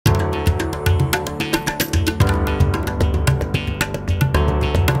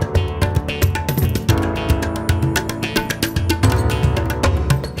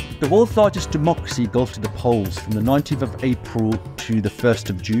world's largest democracy goes to the polls from the 19th of April to the 1st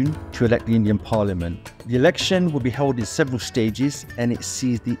of June to elect the Indian Parliament. The election will be held in several stages, and it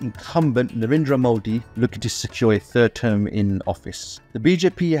sees the incumbent Narendra Modi looking to secure a third term in office. The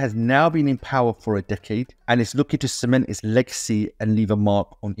BJP has now been in power for a decade and is looking to cement its legacy and leave a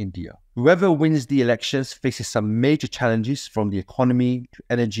mark on India. Whoever wins the elections faces some major challenges, from the economy to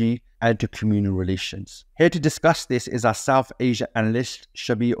energy and to communal relations. Here to discuss this is our South Asia analyst,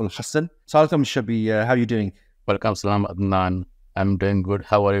 Shabi Ul Hassan. Salaam Shabi, how are you doing? Welcome, Salam Adnan. I'm doing good.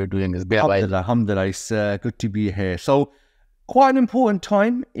 How are you doing? It's been a while. Alhamdulillah. It's good to be here. So, quite an important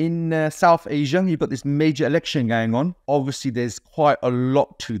time in South Asia. You've got this major election going on. Obviously, there's quite a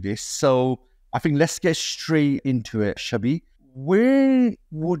lot to this. So, I think let's get straight into it, Shabi. Where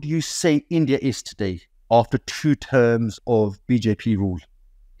would you say India is today after 2 terms of BJP rule?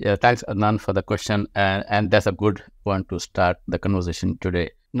 Yeah, thanks, Adnan, for the question. And that's a good one to start the conversation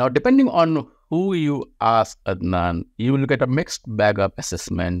today. Now, depending on who you ask, Adnan, you will get a mixed bag of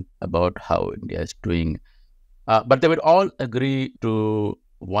assessment about how India is doing. But they would all agree to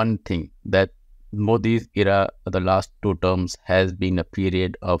one thing, that Modi's era, the last 2 terms, has been a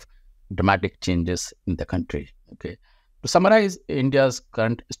period of dramatic changes in the country. Okay. To summarize India's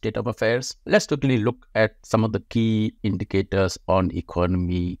current state of affairs, let's quickly look at some of the key indicators on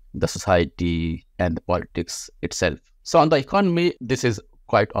economy, the society, and the politics itself. So on the economy, this is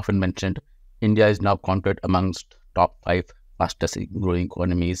quite often mentioned. India is now counted amongst top 5 fastest growing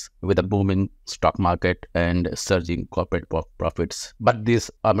economies, with a booming stock market and surging corporate profits. But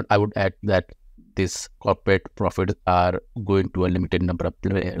this, I would add that these corporate profits are going to a limited number of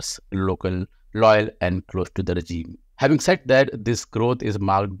players, local, loyal, and close to the regime. Having said that, this growth is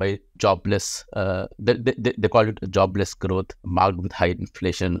marked by jobless, they call it jobless growth, marked with high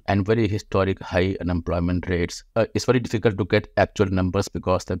inflation and very historic high unemployment rates. It's very difficult to get actual numbers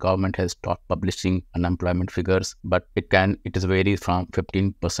because the government has stopped publishing unemployment figures, but it is varies from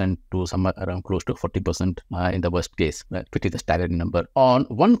 15% to somewhere around close to 40% in the worst case, which is a staggering number.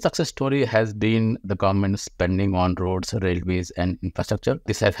 One success story has been the government spending on roads, railways, and infrastructure.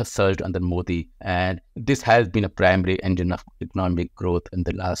 This has surged under Modi, and this has been a primary engine of economic growth in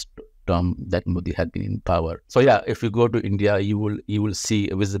the last term that Modi had been in power. So yeah, if you go to India, you will see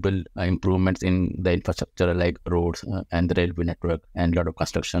visible improvements in the infrastructure like roads and the railway network, and a lot of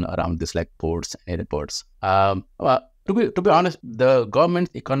construction around this like ports and airports. To be honest, the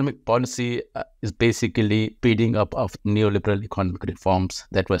government's economic policy is basically speeding up of neoliberal economic reforms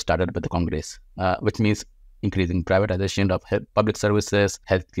that were started by the Congress, which means increasing privatization of public services,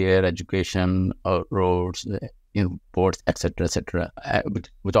 healthcare, education, roads, ports, etc.,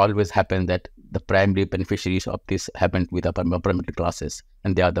 which always happen that the primary beneficiaries of this happen with upper middle classes,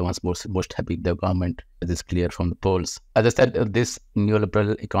 and they are the ones most happy with the government, as is clear from the polls. As I said, this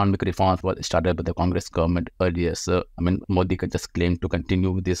neoliberal economic reforms was started by the Congress government earlier. So, Modi can just claim to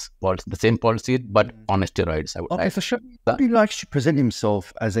continue with this policy, the same policy, but on steroids, I would say. For sure. He likes to present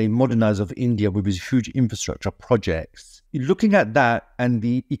himself as a modernizer of India with his huge infrastructure projects. Looking at that and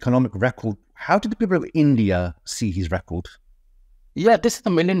the economic record, how did the people of India see his record? Yeah, this is the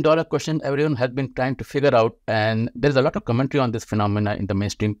 $1 million question everyone has been trying to figure out. And there's a lot of commentary on this phenomena in the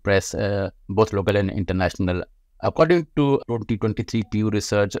mainstream press, both local and international. According to 2023 Pew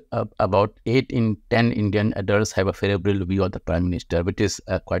Research, about 8 in 10 Indian adults have a favorable view of the Prime Minister, which is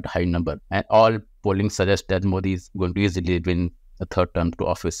quite a high number. And all polling suggests that Modi is going to easily win a third term to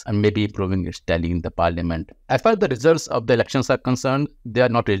office and maybe improving its tally in the parliament. As far as the results of the elections are concerned, they are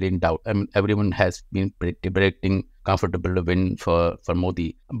not really in doubt. Everyone has been predicting comfortable win for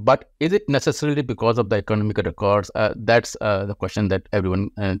Modi. But is it necessarily because of the economic records? That's the question that everyone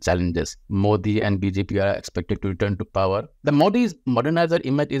challenges. Modi and BJP are expected to return to power. The Modi's modernizer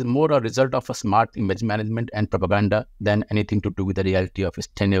image is more a result of a smart image management and propaganda than anything to do with the reality of his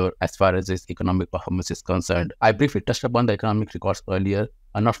tenure as far as his economic performance is concerned. I briefly touched upon the economic records earlier.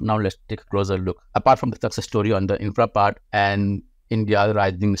 Now let's take a closer look. Apart from the success story on the infra part and India's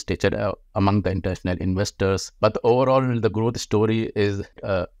rising stature among the international investors, but overall the growth story is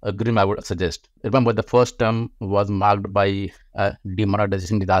grim, I would suggest. Remember, the first term was marked by a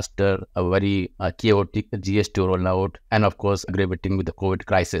demonetization disaster, a very chaotic GST rollout, and of course aggravating with the COVID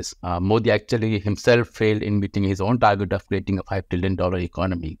crisis. Modi actually himself failed in meeting his own target of creating a $5 trillion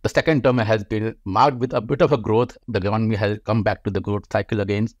economy. The second term has been marked with a bit of a growth. The economy has come back to the growth cycle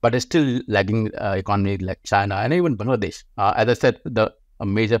again, but it's still lagging economies like China and even Bangladesh. As I said, a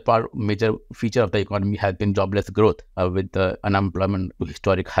major feature of the economy has been jobless growth, with the unemployment to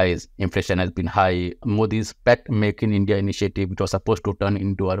historic highs. Inflation has been high. Modi's pet Make in India initiative, which was supposed to turn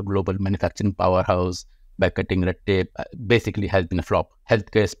into a global manufacturing powerhouse, by cutting red tape, basically has been a flop.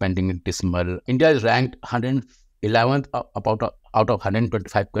 Healthcare spending is dismal. India is ranked 111th out of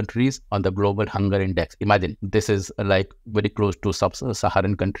 125 countries on the global hunger index. Imagine, this is like very close to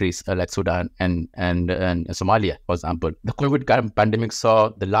sub-Saharan countries like Sudan and Somalia, for example. The COVID pandemic saw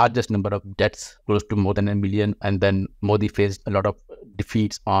the largest number of deaths, close to more than 1 million. And then Modi faced a lot of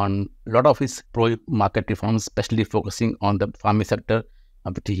defeats on a lot of his pro-market reforms, especially focusing on the farming sector,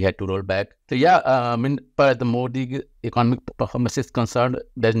 which he had to roll back. So yeah, per the Modi economic performance is concerned,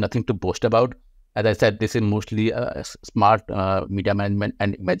 there's nothing to boast about. As I said, this is mostly smart media management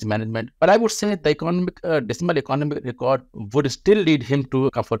and image management. But I would say the dismal economic record would still lead him to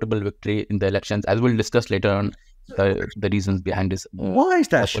a comfortable victory in the elections, as we'll discuss later on the reasons behind this. Why is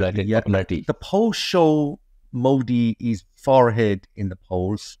that? Popularity. The polls show Modi is far ahead in the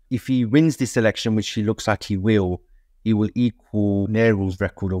polls. If he wins this election, which he looks like he will equal Nehru's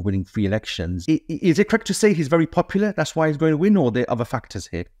record of winning 3 elections. Is it correct to say he's very popular? That's why he's going to win, or are there other factors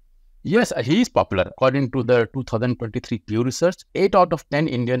here? Yes, he is popular. According to the 2023 Pew Research, 8 out of 10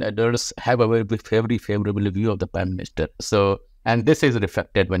 Indian adults have a very favorable view of the Prime Minister. So, and this is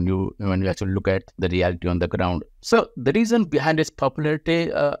reflected when you actually look at the reality on the ground. So, the reason behind his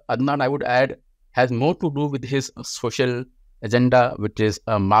popularity, Adnan, I would add, has more to do with his social agenda, which is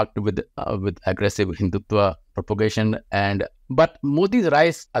marked with aggressive Hindutva propagation. But Modi's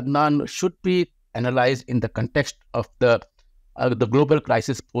rise, Adnan, should be analyzed in the context of the global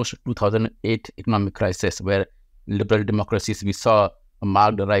crisis post 2008 economic crisis, where liberal democracies, we saw a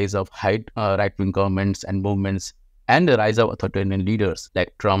marked rise of right-wing governments and movements, and the rise of authoritarian leaders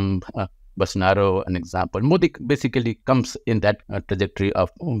like Trump, Bolsonaro, an example. Modi basically comes in that trajectory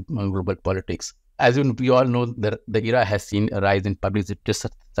of global politics. As we all know, the era has seen a rise in public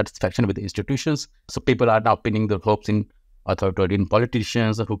dissatisfaction with the institutions. So people are now pinning their hopes in authoritarian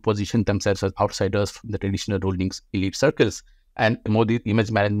politicians who position themselves as outsiders from the traditional ruling elite circles. And Modi's image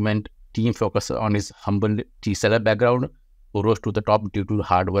management team focused on his humble tea seller background, who rose to the top due to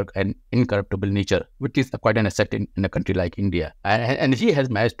hard work and incorruptible nature, which is quite an asset in a country like India. And he has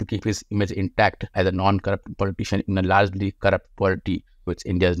managed to keep his image intact as a non-corrupt politician in a largely corrupt polity, which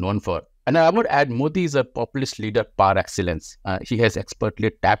India is known for. And I would add, Modi is a populist leader par excellence. He has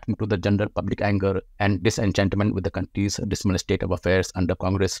expertly tapped into the general public anger and disenchantment with the country's dismal state of affairs under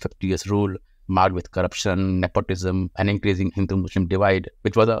Congress' 50 years rule, marked with corruption, nepotism, and increasing Hindu-Muslim divide,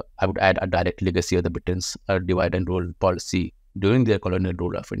 which was, I would add, a direct legacy of the Britain's divide and rule policy during their colonial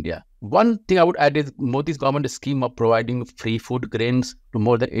rule of India. One thing I would add is Modi's government scheme of providing free food grains to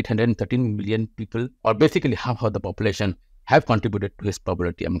more than 813 million people, or basically half of the population, have contributed to his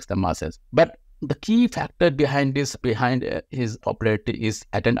popularity amongst the masses. But the key factor behind his popularity is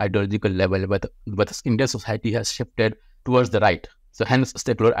at an ideological level, where Indian society has shifted towards the right. So hence,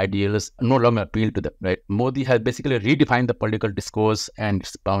 secular ideals no longer appeal to them, right? Modi has basically redefined the political discourse and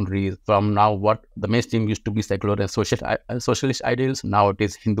its boundaries from now what the mainstream used to be secular and socialist ideals. Now it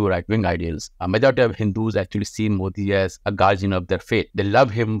is Hindu right-wing ideals. A majority of Hindus actually see Modi as a guardian of their faith. They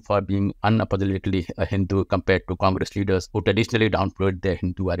love him for being unapologetically a Hindu compared to Congress leaders who traditionally downplayed their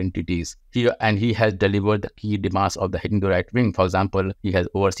Hindu identities. He has delivered the key demands of the Hindu right-wing. For example, he has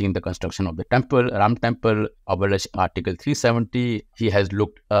overseen the construction of the Ram Temple, abolished Article 370. He has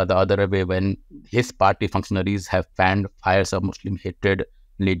looked the other way when his party functionaries have fanned fires of Muslim hatred,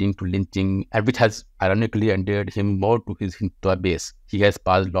 leading to lynching, and which has ironically endeared him more to his Hindu base. He has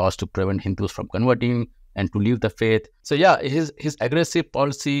passed laws to prevent Hindus from converting and to leave the faith. So yeah, his aggressive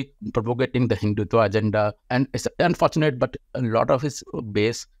policy propagating the Hindutva agenda, and it's unfortunate, but a lot of his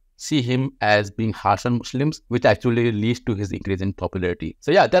base see him as being harsh on Muslims, which actually leads to his increase in popularity.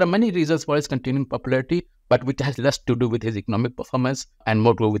 So yeah, there are many reasons for his continuing popularity, but which has less to do with his economic performance and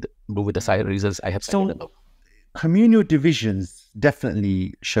more to do with the side reasons I have cited above. Communal divisions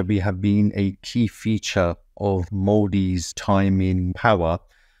definitely have been a key feature of Modi's time in power.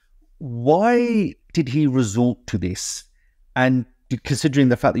 Why did he resort to this? And considering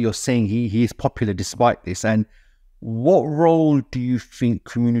the fact that you're saying he is popular despite this, and what role do you think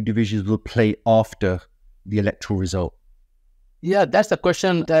communal divisions will play after the electoral result? Yeah, that's a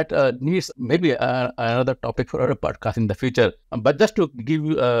question that needs maybe another topic for our podcast in the future. But just to give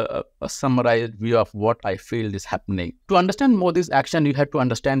you a summarized view of what I feel is happening. To understand Modi's action, you have to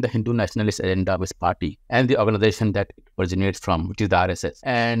understand the Hindu nationalist agenda of his party and the organization that it originates from, which is the RSS.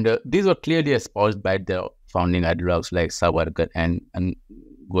 And these were clearly espoused by the founding ideologues like Savarkar and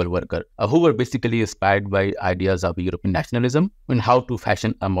Golwalkar, who were basically inspired by ideas of European nationalism and how to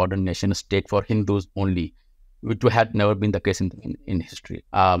fashion a modern nation state for Hindus only, which had never been the case in history.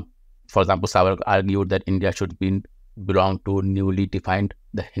 For example, Savarkar argued that India should belong to newly defined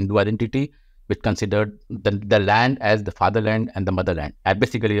the Hindu identity, which considered the land as the fatherland and the motherland, and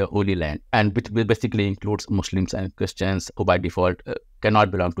basically a holy land, and which basically includes Muslims and Christians who by default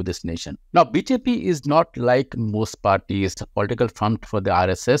cannot belong to this nation. Now, BJP is not like most parties, a political front for the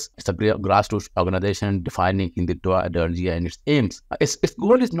RSS. It's a grassroots organization defining Hindutva ideology and its aims. Its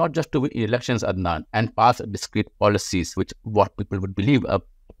goal is not just to win elections, Adnan, and pass discrete policies, which what people would believe a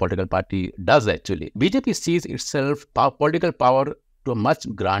political party does actually. BJP sees itself political power to a much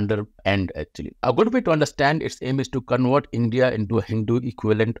grander end actually. A good way to understand its aim is to convert India into a Hindu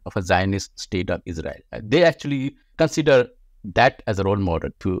equivalent of a Zionist state of Israel. They actually consider that as a role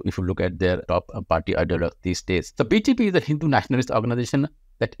model if you look at their top party ideology these days. So BJP is a Hindu nationalist organization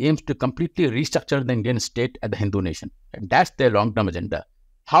that aims to completely restructure the Indian state as the Hindu nation. And that's their long-term agenda.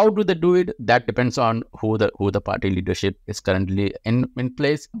 How do they do it? That depends on who the party leadership is currently in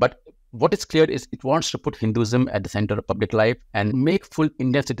place. But what is clear is it wants to put Hinduism at the center of public life and make full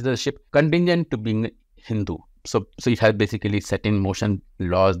Indian citizenship contingent to being Hindu. So it has basically set in motion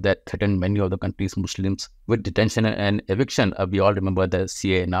laws that threaten many of the country's Muslims with detention and eviction. We all remember the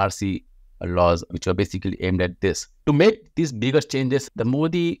CA and RC laws, which were basically aimed at this. To make these bigger changes, the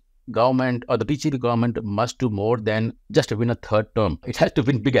Modi government or the BJP government must do more than just win a third term. It has to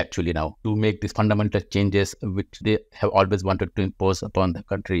win big actually now to make these fundamental changes which they have always wanted to impose upon the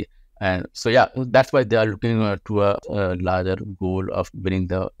country. And so, yeah, that's why they are looking to a larger goal of winning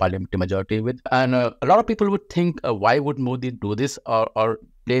the parliamentary majority with. And a lot of people would think, why would Modi do this or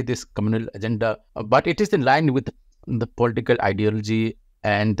play this communal agenda? But it is in line with the political ideology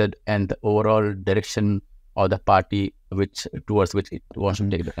and the overall direction of the party towards which it wants to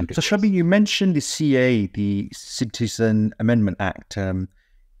take the country. So, Shabi, you mentioned the CA, the Citizen Amendment Act.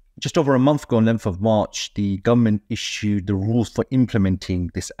 Just over a month ago, on 11th of March, the government issued the rules for implementing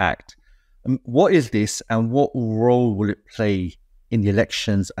this act. What is this and what role will it play in the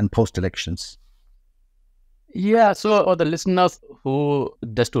elections and post-elections? Yeah, so for the listeners who,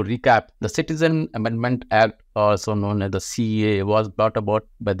 just to recap, the Citizen Amendment Act, also known as the CA, was brought about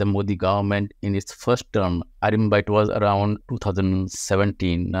by the Modi government in its first term. I remember it was around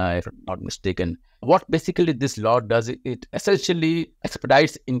 2017, if I'm not mistaken. What basically this law does, it essentially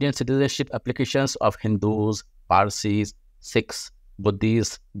expedites Indian citizenship applications of Hindus, Parsis, Sikhs,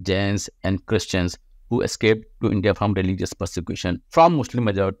 Buddhists, Jains, and Christians who escaped to India from religious persecution from Muslim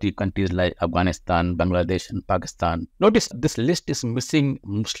majority countries like Afghanistan, Bangladesh, and Pakistan. Notice this list is missing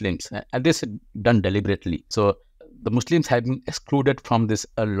Muslims, and this is done deliberately. So the Muslims have been excluded from this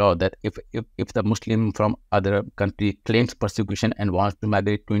law, that if the Muslim from other country claims persecution and wants to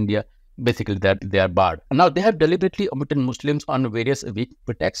migrate to India, basically that they are barred. Now, they have deliberately omitted Muslims on various weak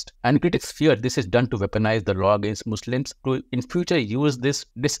pretexts, and critics fear this is done to weaponize the law against Muslims, to in future use this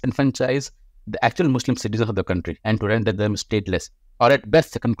disenfranchise the actual Muslim citizens of the country and to render them stateless, or at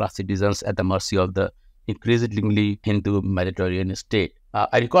best second-class citizens at the mercy of the increasingly Hindu majoritarian state.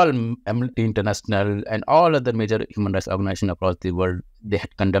 I recall Amnesty International and all other major human rights organizations across the world, they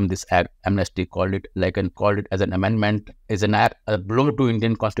had condemned this act. Amnesty called it as an amendment, is an act, a blow to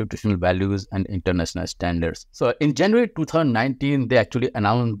Indian constitutional values and international standards. So in January 2019, they actually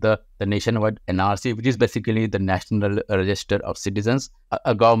announced the nationwide NRC, which is basically the National Register of Citizens,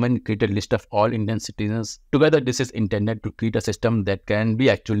 a government-created list of all Indian citizens. Together, this is intended to create a system that can be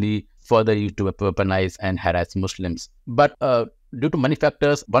actually further used to weaponize and harass Muslims. But due to many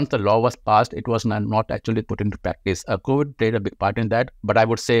factors, once the law was passed, it was not actually put into practice. COVID played a big part in that, but I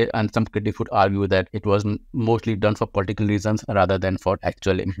would say, and some critics would argue, that it was mostly done for political reasons rather than for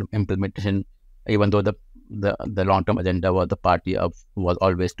actual implementation, even though the long-term agenda was the party was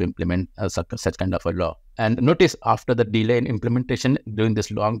always to implement such kind of a law. And notice, after the delay in implementation during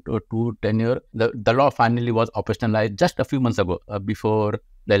this long 2 tenure, the law finally was operationalized just a few months ago, before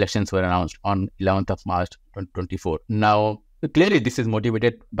the elections were announced on 11th of March 2024. Now, clearly, this is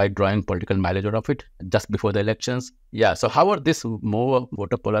motivated by drawing political mileage out of it just before the elections. Yeah, so however, this more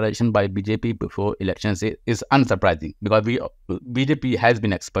voter polarization by BJP before elections is unsurprising, because BJP has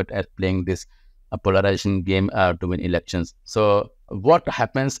been expert at playing this polarization game to win elections. So what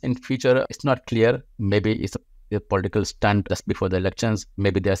happens in future, it's not clear. Maybe it's a political stunt just before the elections.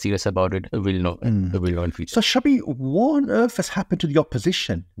 Maybe they are serious about it. We'll know. We'll know in future. So Shabi, what on earth has happened to the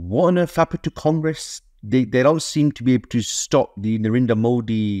opposition? What on earth happened to Congress? They don't seem to be able to stop the Narendra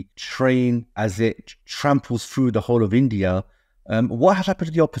Modi train as it tramples through the whole of India. What has happened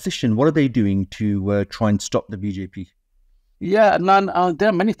to the opposition? What are they doing to try and stop the BJP? Yeah, there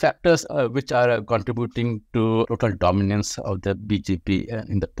are many factors which are contributing to total dominance of the BJP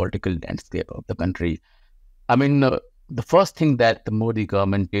in the political landscape of the country. I mean, the first thing that the Modi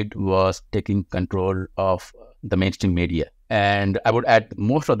government did was taking control of the mainstream media. And I would add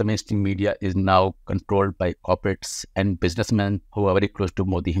most of the mainstream media is now controlled by corporates and businessmen who are very close to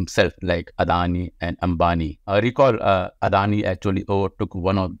Modi himself, like Adani and Ambani. I recall Adani actually overtook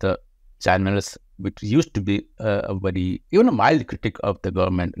one of the channels which used to be even a mild critic of the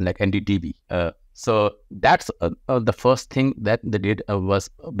government, like NDTV. So that's the first thing that they did was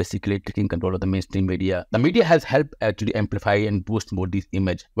basically taking control of the mainstream media. The media has helped actually amplify and boost Modi's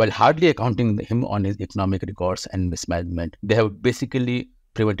image while hardly accounting him on his economic records and mismanagement. They have basically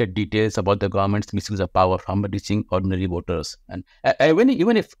prevented details about the government's misuse of power from reaching ordinary voters. And when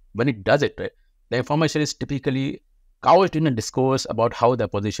it does it, right, the information is typically couched in a discourse about how the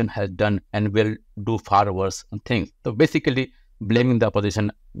opposition has done and will do far worse things. So basically, blaming the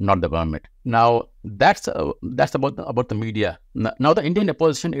opposition, not the government. Now, that's about the media. Now, the Indian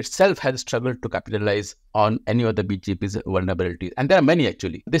opposition itself has struggled to capitalize on any of the BJP's vulnerabilities, and there are many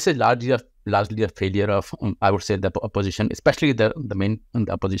actually. This is largely a failure of, I would say, the opposition, especially the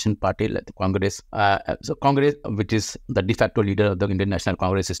opposition party like the Congress. So Congress, which is the de facto leader of the Indian National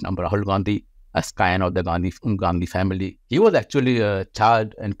Congress, is now Rahul Gandhi, a scion of the Gandhi family. He was actually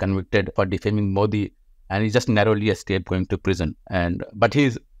charged and convicted for defaming Modi, and he just narrowly escaped going to prison. But he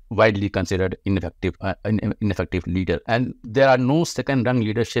is widely considered ineffective leader. And there are no second-rung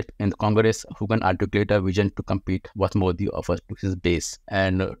leadership in the Congress who can articulate a vision to compete what Modi offers to his base.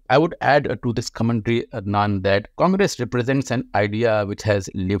 And I would add to this commentary, Adnan, that Congress represents an idea which has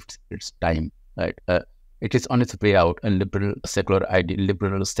lived its time, right? It is on its way out, a liberal, secular,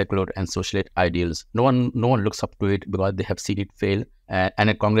 and socialist ideals. No one looks up to it because they have seen it fail,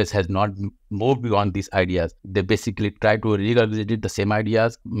 and Congress has not moved beyond these ideas. They basically try to regurgitate the same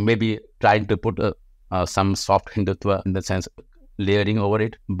ideas, maybe trying to put some soft Hindutva, in the sense layering over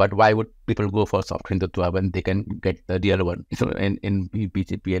it. But why would people go for soft Hindutva when they can get the real one in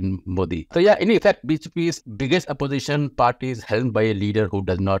BJP and Modi? So yeah, in effect, BJP's biggest opposition party is helmed by a leader who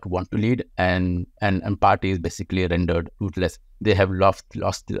does not want to lead, and party is basically rendered ruthless. They have lost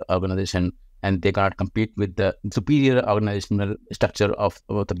the organization, and they cannot compete with the superior organizational structure of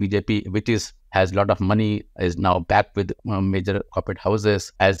the BJP, which has a lot of money, is now backed with major corporate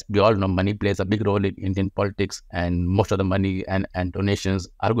houses. As we all know, money plays a big role in Indian politics, and most of the money and donations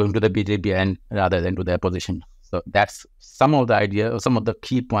are going to the BJP and rather than to the opposition. So that's some of the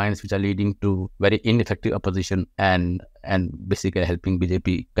key points which are leading to very ineffective opposition and basically helping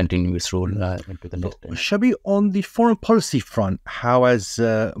BJP continue its role into the next time. Shabi, on the foreign policy front, how has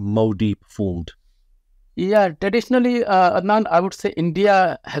Modi performed? Yeah, traditionally, Adnan, I would say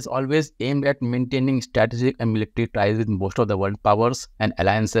India has always aimed at maintaining strategic and military ties with most of the world powers, and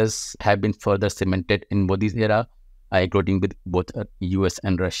alliances have been further cemented in Modi's era, including with both US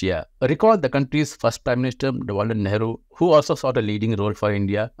and Russia. Recall the country's first Prime Minister, Jawaharlal Nehru, who also sought a leading role for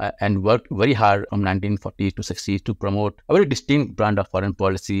India and worked very hard from 1940s to 60s to promote a very distinct brand of foreign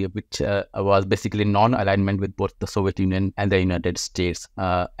policy, which was basically non-alignment with both the Soviet Union and the United States,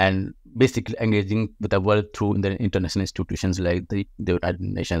 and basically engaging with the world through the international institutions like the United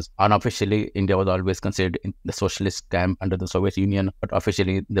Nations. Unofficially, India was always considered in the socialist camp under the Soviet Union, but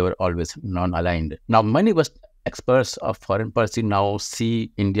officially they were always non-aligned. Now, many experts of foreign policy now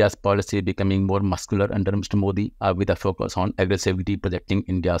see India's policy becoming more muscular under Mr. Modi, with a focus on aggressively projecting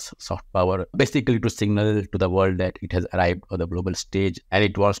India's soft power, basically to signal to the world that it has arrived on the global stage and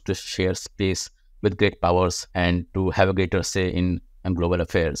it wants to share space with great powers and to have a greater say in global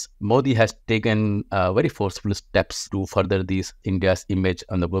affairs. Modi has taken very forceful steps to further India's image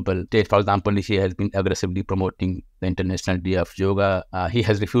on the global stage. For example, he has been aggressively promoting the International Day of Yoga. He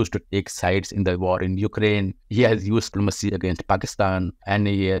has refused to take sides in the war in Ukraine. He has used diplomacy against Pakistan, and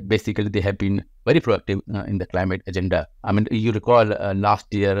basically they have been very proactive in the climate agenda. I mean, you recall last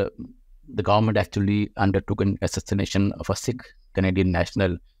year, the government actually undertook an assassination of a Sikh Canadian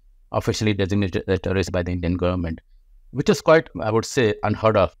national, officially designated as terrorist by the Indian government, which is quite, I would say,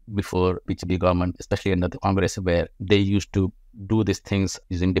 unheard of before BJP government, especially under the Congress, where they used to do these things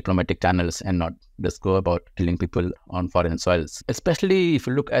using diplomatic channels and not just go about killing people on foreign soils. Especially if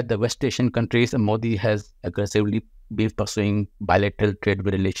you look at the West Asian countries, Modi has aggressively been pursuing bilateral trade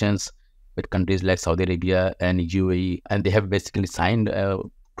relations with countries like Saudi Arabia and UAE, and they have basically signed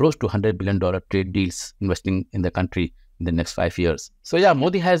close to $100 billion trade deals investing in the country in the next 5 years. So yeah,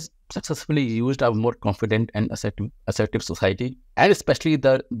 Modi has successfully used a more confident and assertive society, and especially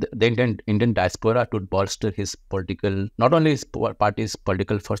the Indian diaspora, to bolster his not only his party's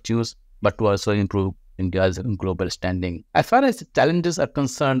political fortunes, but to also improve India's global standing. As far as challenges are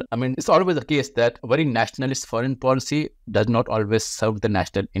concerned, I mean, it's always the case that very nationalist foreign policy does not always serve the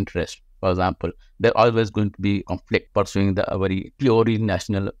national interest. for example, there always going to be conflict pursuing the very purely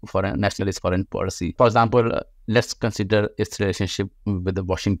nationalist foreign policy. For example, let's consider its relationship with the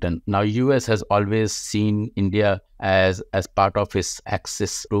Washington. Now, US has always seen India as part of its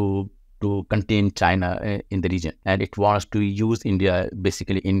axis to contain China in the region, and it wants to use India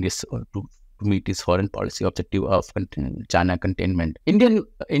basically in this to meet its foreign policy objective of China containment. Indian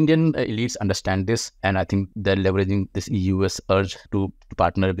elites understand this, and I think they're leveraging this US urge to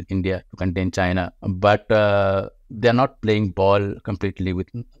partner with India to contain China. But they're not playing ball completely with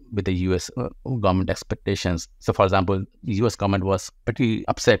the US government expectations. So, for example, the US government was pretty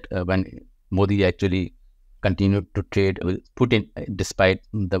upset when Modi actually continued to trade with Putin despite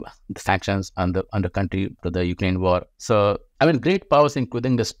the sanctions on the country to the Ukraine war. So, I mean, great powers,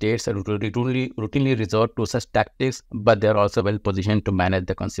 including the states, routinely resort to such tactics, but they're also well positioned to manage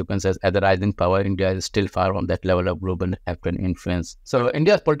the consequences. As a rising power, India is still far from that level of global influence. So,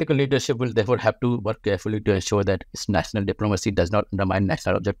 India's political leadership will therefore have to work carefully to ensure that its national diplomacy does not undermine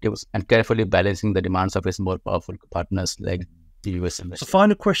national objectives, and carefully balancing the demands of its more powerful partners like the US. So,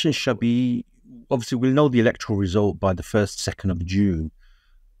 final question, Shabi. Obviously, we'll know the electoral result by the 1st, 2nd of June.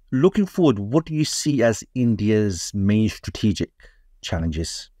 Looking forward, what do you see as India's main strategic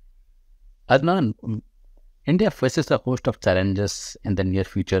challenges? Adnan, India faces a host of challenges in the near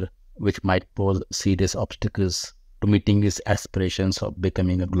future, which might pose serious obstacles to meeting its aspirations of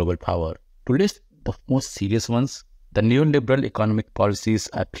becoming a global power. To list the most serious ones, the neoliberal economic policies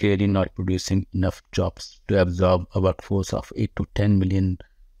are clearly not producing enough jobs to absorb a workforce of 8 to 10 million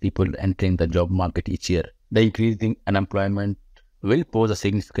people entering the job market each year. The increasing unemployment will pose a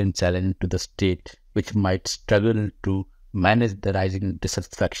significant challenge to the state, which might struggle to manage the rising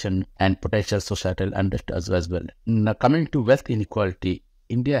dissatisfaction and potential societal unrest as well. Now, coming to wealth inequality,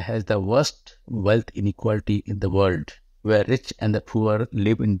 India has the worst wealth inequality in the world, where rich and the poor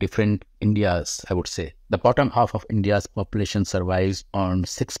live in different Indias, I would say. The bottom half of India's population survives on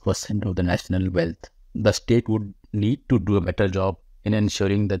 6% of the national wealth. The state would need to do a better job in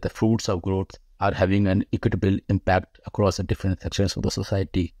ensuring that the fruits of growth are having an equitable impact across the different sections of the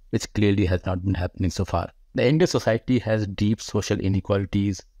society, which clearly has not been happening so far. The Indian society has deep social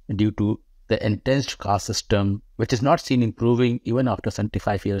inequalities due to the entrenched caste system, which is not seen improving even after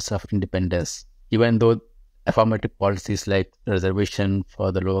 75 years of independence, even though affirmative policies like reservation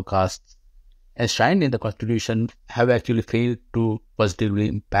for the lower castes enshrined in the constitution have actually failed to positively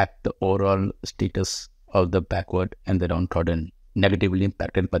impact the overall status of the backward and the downtrodden, negatively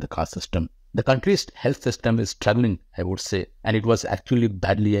impacted by the caste system. The country's health system is struggling, I would say, and it was actually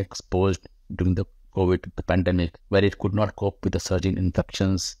badly exposed during the COVID pandemic, where it could not cope with the surging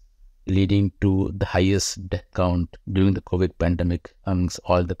infections, leading to the highest death count during the COVID pandemic amongst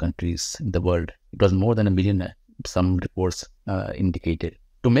all the countries in the world. It was more than 1 million, some reports indicated.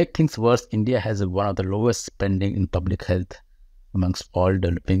 To make things worse, India has one of the lowest spending in public health amongst all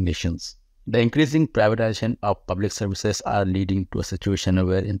developing nations. The increasing privatization of public services are leading to a situation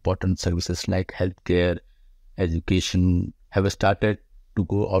where important services like healthcare, education have started to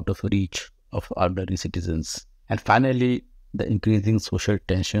go out of reach of ordinary citizens. And finally, the increasing social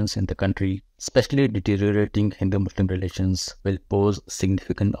tensions in the country, especially deteriorating Hindu-Muslim relations, will pose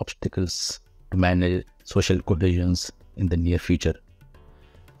significant obstacles to manage social cohesion in the near future.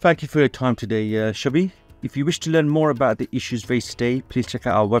 Thank you for your time today, Shabi. If you wish to learn more about the issues raised today, please check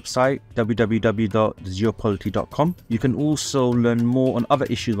out our website, www.thegeopolity.com. You can also learn more on other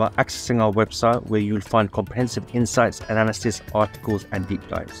issues by accessing our website, where you will find comprehensive insights, analysis, articles, and deep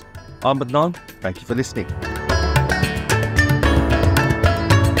dives. I'm Adnan. Thank you for listening.